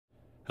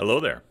Hello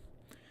there.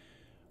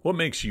 What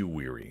makes you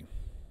weary?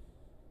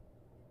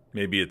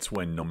 Maybe it's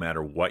when no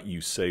matter what you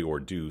say or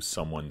do,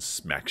 someone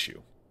smacks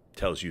you,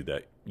 tells you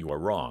that you are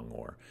wrong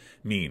or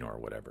mean or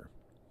whatever.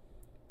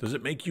 Does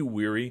it make you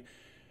weary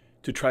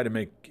to try to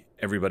make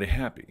everybody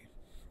happy?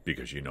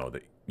 Because you know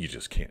that you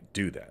just can't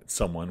do that.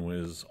 Someone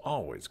is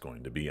always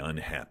going to be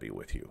unhappy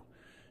with you,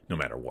 no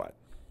matter what.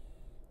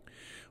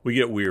 We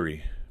get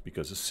weary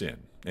because of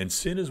sin, and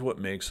sin is what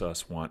makes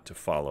us want to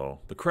follow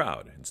the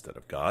crowd instead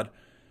of God,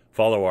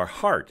 follow our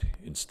heart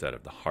instead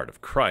of the heart of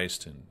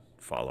Christ, and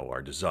follow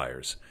our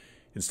desires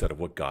instead of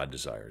what God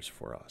desires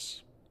for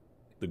us.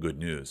 The good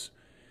news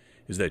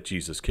is that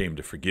Jesus came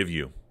to forgive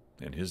you,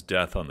 and his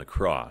death on the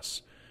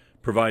cross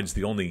provides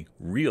the only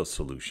real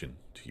solution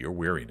to your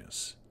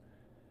weariness.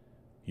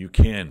 You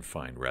can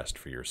find rest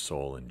for your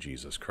soul in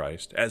Jesus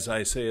Christ, as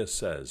Isaiah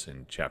says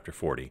in chapter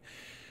 40,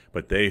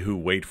 "But they who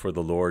wait for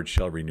the Lord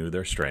shall renew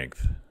their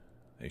strength.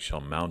 They shall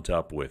mount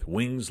up with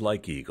wings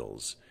like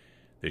eagles.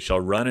 They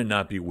shall run and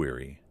not be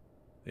weary.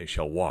 They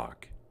shall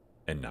walk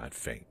and not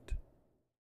faint."